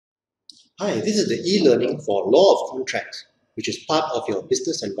Hi, this is the e-learning for Law of Contracts, which is part of your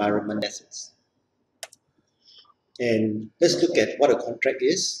business environment lessons. And let's look at what a contract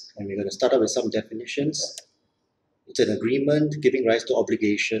is, and we're going to start out with some definitions. It's an agreement giving rise to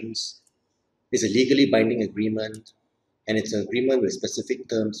obligations. It's a legally binding agreement, and it's an agreement with specific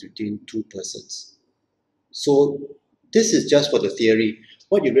terms between two persons. So this is just for the theory.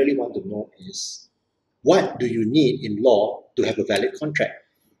 What you really want to know is, what do you need in law to have a valid contract?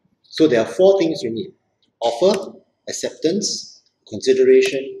 So there are four things you need: offer, acceptance,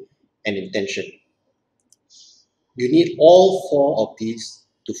 consideration, and intention. You need all four of these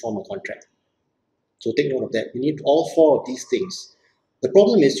to form a contract. So take note of that. You need all four of these things. The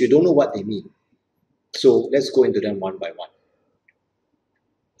problem is you don't know what they mean. So let's go into them one by one.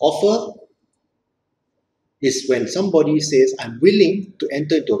 Offer is when somebody says, I'm willing to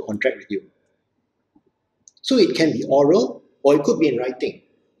enter into a contract with you. So it can be oral or it could be in writing.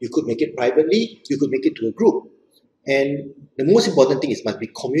 You could make it privately, you could make it to a group. And the most important thing is it must be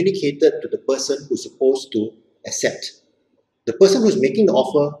communicated to the person who's supposed to accept. The person who's making the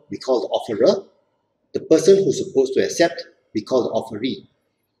offer, we call the offerer. The person who's supposed to accept, we call the offeree.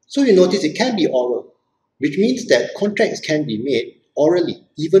 So you notice it can be oral, which means that contracts can be made orally,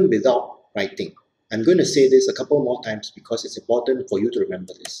 even without writing. I'm going to say this a couple more times because it's important for you to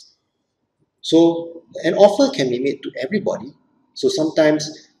remember this. So an offer can be made to everybody. So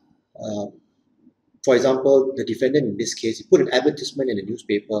sometimes, for example, the defendant in this case, he put an advertisement in the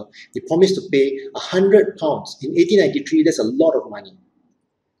newspaper. He promised to pay £100. In 1893, that's a lot of money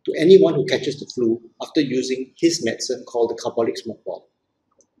to anyone who catches the flu after using his medicine called the carbolic smoke bulb.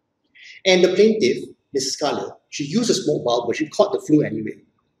 And the plaintiff, Mrs. Scarlett, she used a smoke bulb, but she caught the flu anyway.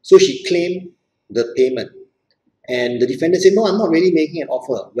 So she claimed the payment. And the defendant said, no, I'm not really making an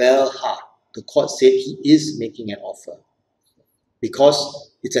offer. Well, the court said he is making an offer, because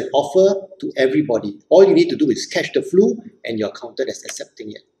it's an offer to everybody. All you need to do is catch the flu and you're counted as accepting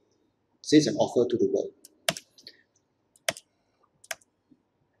it. So it's an offer to the world.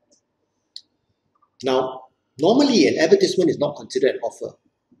 Now, normally an advertisement is not considered an offer.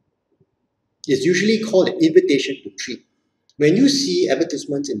 It's usually called an invitation to treat. When you see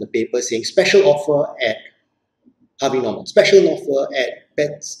advertisements in the paper saying special offer at Harvey Norman, special offer at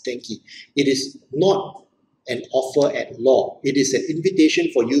Pets Denki, it is not an offer at law. It is an invitation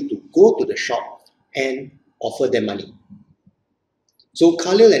for you to go to the shop and offer them money. So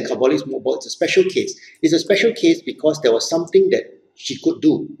Khalil and Carbolic smoke bulb is a special case. It's a special case because there was something that she could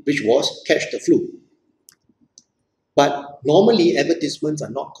do, which was catch the flu. But normally advertisements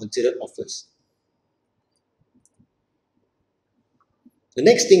are not considered offers. The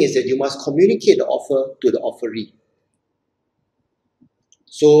next thing is that you must communicate the offer to the offeree.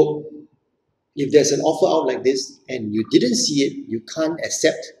 So if there's an offer out like this and you didn't see it, you can't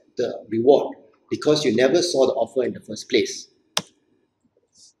accept the reward because you never saw the offer in the first place.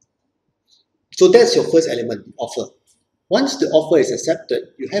 So that's your first element, the offer. Once the offer is accepted,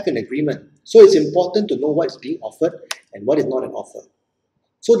 you have an agreement. So it's important to know what is being offered and what is not an offer.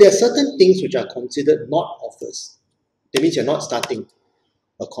 So there are certain things which are considered not offers. That means you're not starting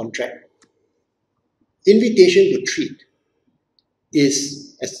a contract. Invitation to treat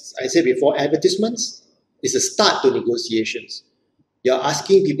is, as I said before, advertisements is a start to negotiations. You're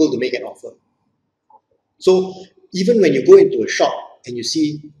asking people to make an offer. So even when you go into a shop and you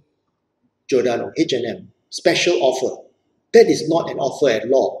see Giordano, H&M, special offer, that is not an offer at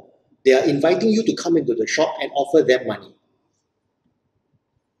law. They are inviting you to come into the shop and offer them money.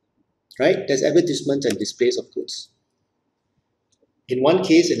 Right? There's advertisements and displays of goods. In one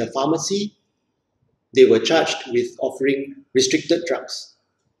case, in a pharmacy, they were charged with offering restricted drugs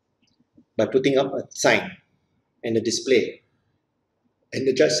by putting up a sign and a display. And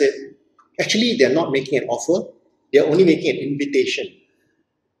the judge said, actually, they're not making an offer, they're only making an invitation.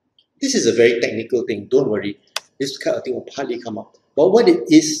 This is a very technical thing, don't worry. This kind of thing will hardly come up. But what it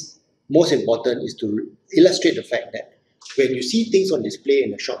is most important is to illustrate the fact that when you see things on display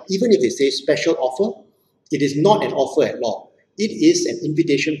in a shop, even if they say special offer, it is not an offer at law. It is an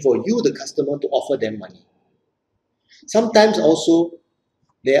invitation for you, the customer, to offer them money. Sometimes also,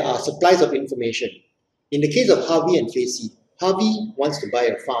 there are supplies of information. In the case of Harvey and Facey, Harvey wants to buy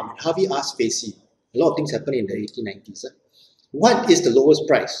a farm, and Harvey asks Facey. A lot of things happened in the 1890s. What is the lowest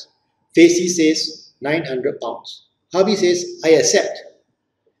price? Facey says £900. Harvey says, I accept.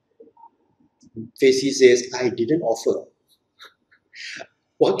 Facey says, I didn't offer.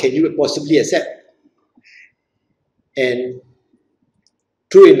 What can you possibly accept? And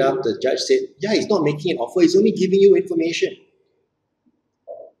true enough, the judge said, yeah, he's not making an offer, he's only giving you information.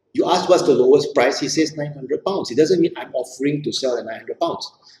 You ask what's the lowest price, he says £900. It doesn't mean I'm offering to sell at £900.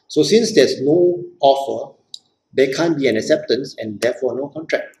 So since there's no offer, there can't be an acceptance and therefore no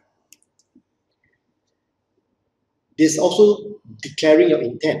contract. There's also declaring your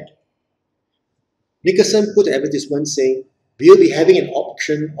intent. Nickerson put an advertisement saying, we'll be having an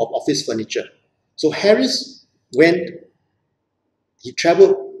auction of office furniture. So Harris he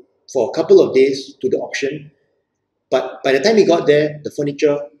traveled for a couple of days to the auction, but by the time he got there, the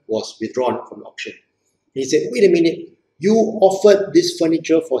furniture was withdrawn from the auction. He said, wait a minute, you offered this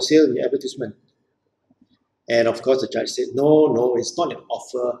furniture for sale in the advertisement. And of course the judge said, no, it's not an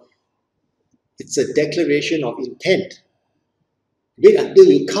offer. It's a declaration of intent. Wait until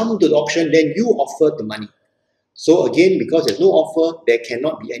you come to the auction, then you offer the money. So again, because there's no offer, there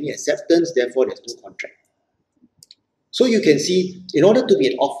cannot be any acceptance, therefore there's no contract. So you can see, in order to be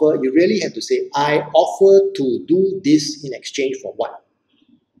an offer, you really have to say, I offer to do this in exchange for what?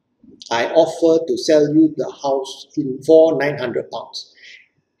 I offer to sell you the house for £900.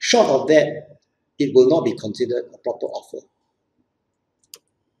 Short of that, it will not be considered a proper offer.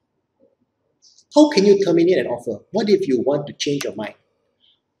 How can you terminate an offer? What if you want to change your mind?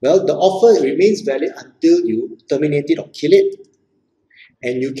 Well, the offer remains valid until you terminate it or kill it.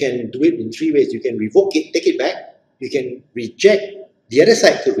 And you can do it in three ways. You can revoke it, take it back. You can reject, the other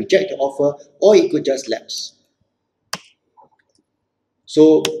side could reject the offer, or it could just lapse.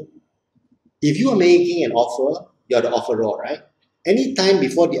 So, if you are making an offer, you're the offeror, right? Anytime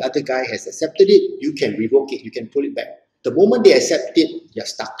before the other guy has accepted it, you can revoke it, you can pull it back. The moment they accept it, you're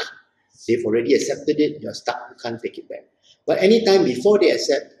stuck. They've already accepted it, you're stuck, you can't take it back. But anytime before they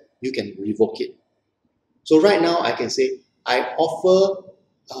accept, you can revoke it. So right now, I can say, I offer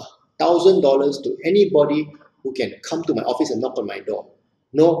 $1,000 to anybody who can come to my office and knock on my door.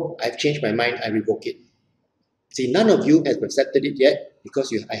 No, I've changed my mind, I revoke it. See, none of you have accepted it yet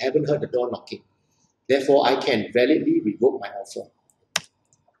because I haven't heard the door knocking. Therefore, I can validly revoke my offer.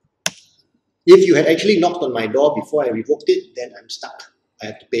 If you had actually knocked on my door before I revoked it, then I'm stuck. I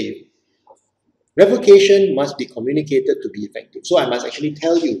have to pay you. Revocation must be communicated to be effective. So I must actually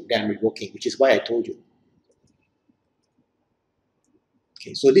tell you that I'm revoking, which is why I told you.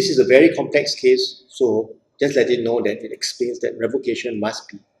 Okay, so this is a very complex case, so just let it know that it explains that revocation must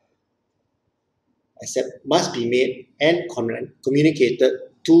be made and communicated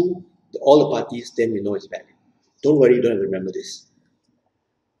to all the parties, then you know it's valid. Don't worry, you don't have to remember this.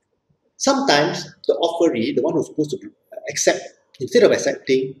 Sometimes the offeree, the one who's supposed to accept, instead of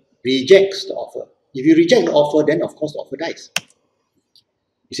accepting, rejects the offer. If you reject the offer, then of course the offer dies.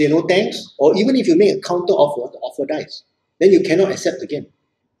 You say no thanks, or even if you make a counter offer, the offer dies. Then you cannot accept again.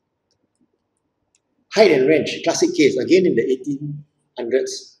 Hyde and Wrench, classic case, again in the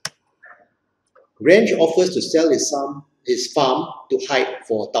 1800s. Wrench offers to sell his farm to Hyde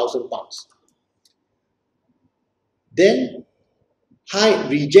for £1,000. Then Hyde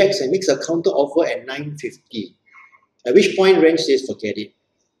rejects and makes a counter offer at $950. At which point Wrench says, forget it,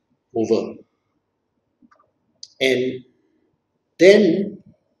 over. And then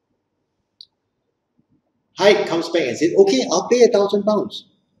Hyde comes back and says, okay, I'll pay £1,000.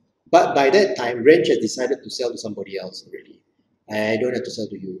 But by that time, Wrench has decided to sell to somebody else already. I don't have to sell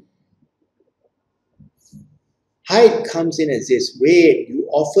to you. Hyde comes in and says, wait, you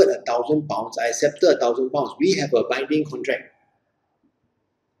offered £1,000, I accepted £1,000. We have a binding contract.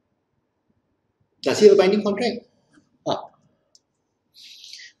 Does he have a binding contract?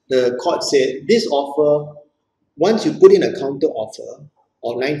 The court said, this offer, once you put in a counter offer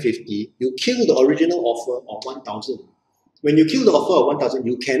of $950, you kill the original offer of $1,000. When you kill the offer of $1,000,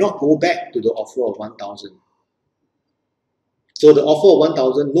 you cannot go back to the offer of $1,000. So the offer of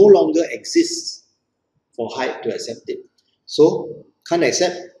 $1,000 no longer exists for Hyde to accept it. So, can't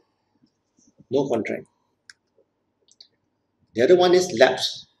accept, no contract. The other one is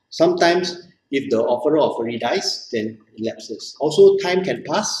lapse. Sometimes, if the offerer or offeree dies, then it lapses. Also, time can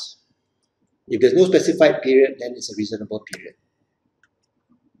pass. If there's no specified period, then it's a reasonable period.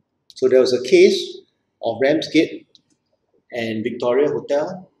 So there was a case of Ramsgate and Victoria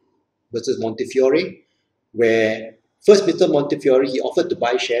Hotel versus Montefiore, where first Mr. Montefiore, he offered to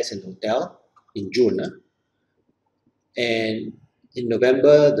buy shares in the hotel in June. And in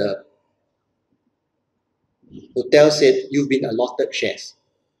November, the hotel said, you've been allotted shares.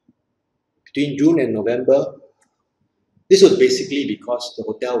 Between June and November, this was basically because the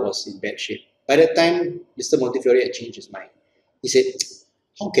hotel was in bad shape. By that time, Mr. Montefiore had changed his mind. He said,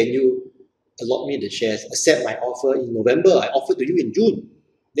 how can you allot me the shares, accept my offer in November? I offered to you in June.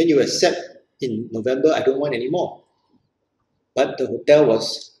 Then you accept in November, I don't want any more. But the hotel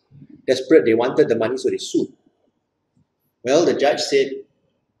was desperate. They wanted the money, so they sued. Well, the judge said,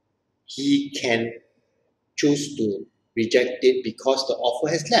 he can choose to reject it because the offer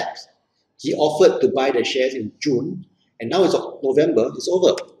has lapsed. He offered to buy the shares in June, and now it's November, it's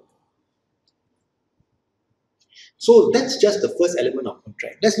over. So that's just the first element of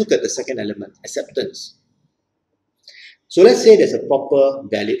contract. Let's look at the second element, acceptance. So let's say there's a proper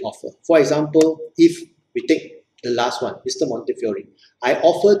valid offer. For example, if we take the last one, Mr. Montefiore, I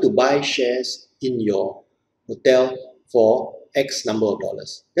offer to buy shares in your hotel for X number of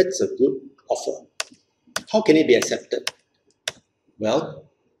dollars. That's a good offer. How can it be accepted? Well,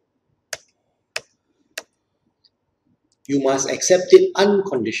 you must accept it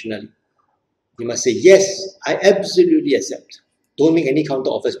unconditionally. You must say, yes, I absolutely accept. Don't make any counter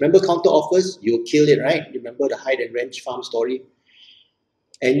offers. Remember counter offers? You'll kill it, right? Remember the hide and ranch farm story?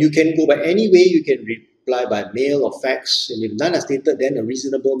 And you can go by any way. You can reply by mail or fax. And if none are stated, then a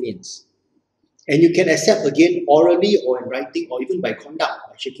reasonable means. And you can accept again orally or in writing or even by conduct,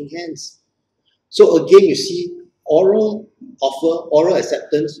 by shaking hands. So again, you see oral offer, oral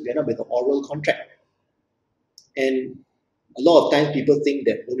acceptance, you end up with an oral contract. And a lot of times people think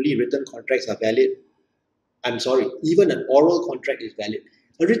that only written contracts are valid. I'm sorry, even an oral contract is valid.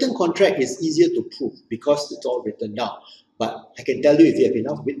 A written contract is easier to prove because it's all written down. But I can tell you, if you have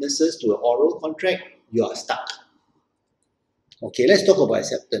enough witnesses to an oral contract, you are stuck. Okay, let's talk about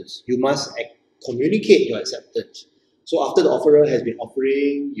acceptance. You must communicate your acceptance. So after the offerer has been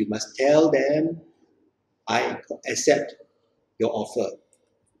offering, you must tell them, I accept your offer.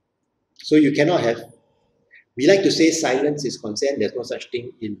 So you cannot have, we like to say silence is consent. There's no such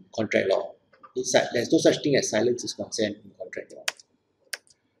thing in contract law. There's no such thing as silence is consent in contract law.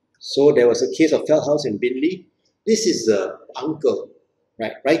 So there was a case of Feldhaus and Binley. This is the uncle,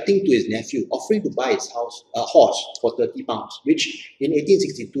 right, writing to his nephew, offering to buy his house, a horse for 30 pounds, which in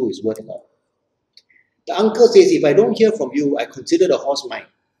 1862 is worth a lot. The uncle says, if I don't hear from you, I consider the horse mine.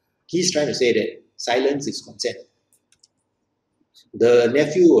 He's trying to say that silence is consent. The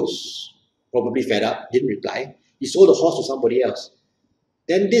nephew was probably fed up, didn't reply. He sold the horse to somebody else.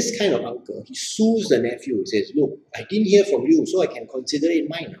 Then this kind of uncle, he sues the nephew. He says, look, I didn't hear from you, so I can consider it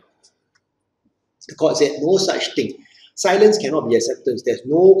mine now. The court said, no such thing. Silence cannot be acceptance. There's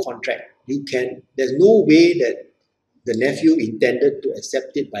no contract. There's no way that the nephew intended to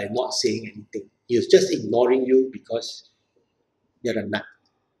accept it by not saying anything. He was just ignoring you because you're a nut.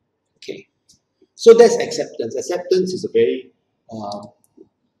 Okay. So that's acceptance. Acceptance is a very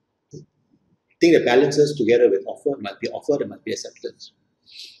thing that balances together with offer. There must be offer, there must be acceptance.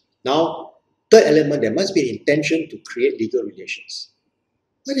 Now, third element, there must be an intention to create legal relations.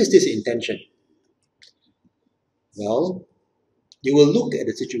 What is this intention? Well, you will look at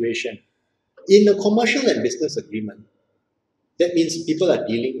the situation. In a commercial and business agreement, that means people are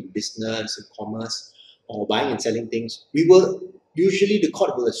dealing in business, in commerce, or buying and selling things. Usually the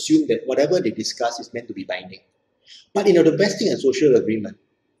court will assume that whatever they discuss is meant to be binding. But in a domestic and social agreement,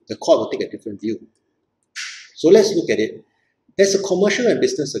 the court will take a different view. So let's look at it. There's a commercial and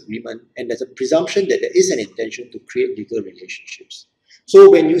business agreement, and there's a presumption that there is an intention to create legal relationships. So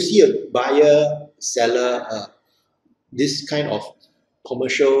when you see a buyer, seller, this kind of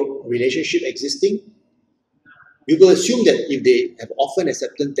commercial relationship existing, you will assume that if they have offered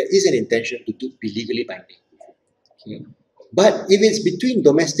acceptance, there is an intention to be legally binding. Okay. But if it's between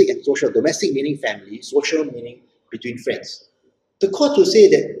domestic and social, domestic meaning family, social meaning between friends, the court will say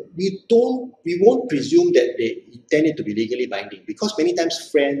that we won't presume that they intend it to be legally binding, because many times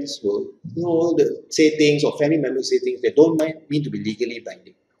friends will say things, or family members say things that don't mean to be legally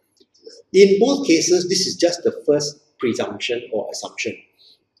binding. In both cases, this is just the first presumption or assumption.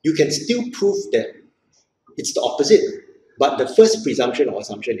 You can still prove that it's the opposite, but the first presumption or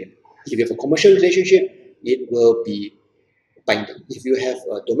assumption is, if you have a commercial relationship, it will be binding. If you have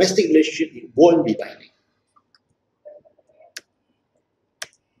a domestic relationship, it won't be binding.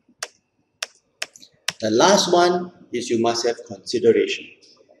 The last one is you must have consideration.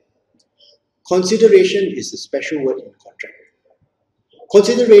 Consideration is a special word in contract.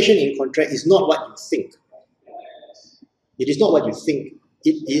 Consideration in contract is not what you think. It is not what you think.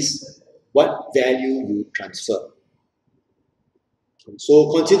 It is what value you transfer.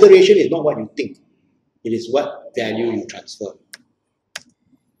 So consideration is not what you think. It is what value you transfer.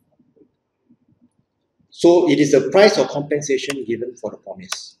 So it is the price or compensation given for the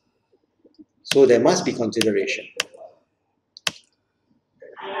promise. So there must be consideration.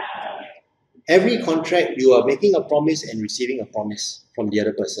 Every contract, you are making a promise and receiving a promise from the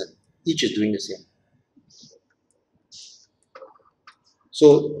other person. Each is doing the same.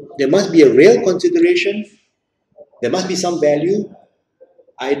 So there must be a real consideration. There must be some value.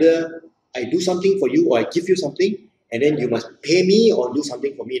 Either I do something for you or I give you something, and then you must pay me or do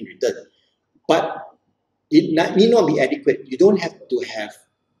something for me in return. But it need not be adequate. You don't have to have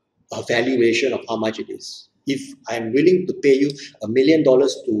a valuation of how much it is. If I'm willing to pay you $1 million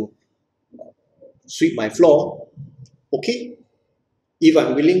to sweep my floor, okay. If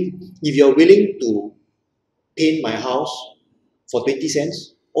you're willing to paint my house for 20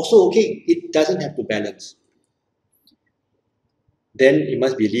 cents, also okay. It doesn't have to balance. Then it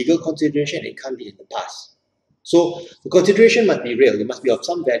must be legal consideration. It can't be in the past. So the consideration must be real. It must be of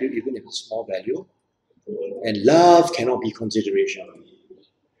some value, even if it's small value. And love cannot be consideration.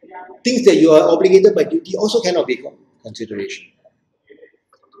 Things that you are obligated by duty also cannot be consideration.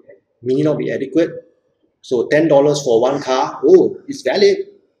 May not be adequate. So $10 for one car, oh, it's valid.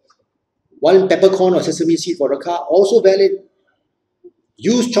 One peppercorn or sesame seed for a car, also valid.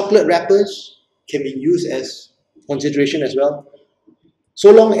 Used chocolate wrappers can be used as consideration as well.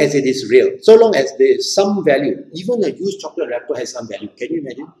 So long as it is real, so long as there is some value. Even a used chocolate wrapper has some value. Can you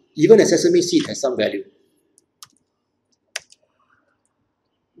imagine? Even a sesame seed has some value.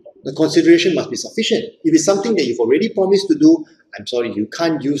 The consideration must be sufficient. If it's something that you've already promised to do, I'm sorry, you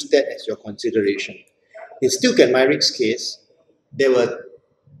can't use that as your consideration. In Stilk and Myric's case, there were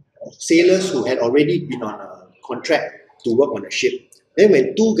sailors who had already been on a contract to work on a ship. Then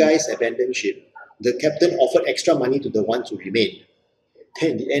when two guys abandoned ship, the captain offered extra money to the ones who remained.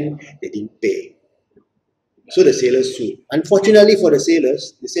 Then in the end, they didn't pay. So the sailors sued. Unfortunately for the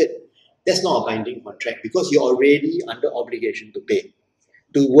sailors, they said, that's not a binding contract because you're already under obligation to pay,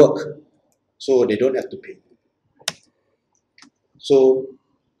 to work. So they don't have to pay. So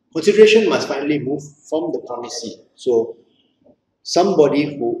consideration must finally move from the promisee. So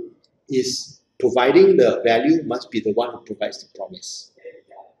somebody who is providing the value must be the one who provides the promise.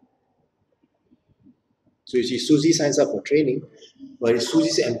 So you see, Susie signs up for training, but it's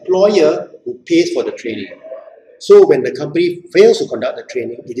Susie's employer who pays for the training. So when the company fails to conduct the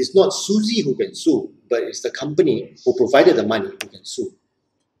training, it is not Susie who can sue, but it's the company who provided the money who can sue.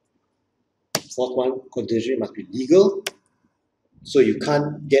 Fourth one, consideration must be legal. So you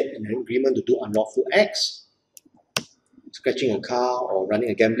can't get an agreement to do unlawful acts, scratching a car or running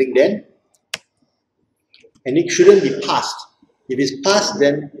a gambling den. And it shouldn't be past. If it's past,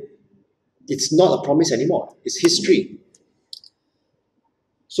 then it's not a promise anymore. It's history.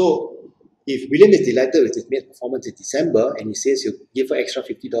 So if William is delighted with his maid's performance in December and he says he'll give her extra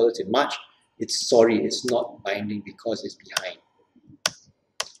 $50 in March, it's not binding because it's behind.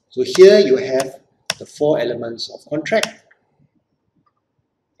 So here you have the 4 elements of contract.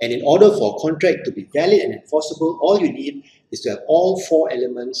 And in order for a contract to be valid and enforceable, all you need is to have all 4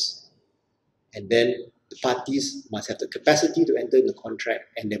 elements, and then the parties must have the capacity to enter the contract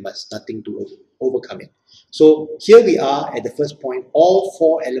and there must nothing to overcome it. So here we are at the first point. All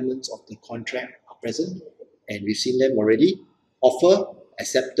 4 elements of the contract are present and we've seen them already. Offer,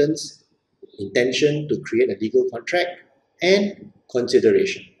 acceptance, intention to create a legal contract, and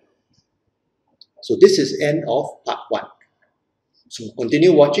consideration. So this is end of part 1. So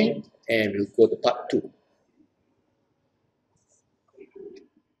continue watching and we'll go to part 2.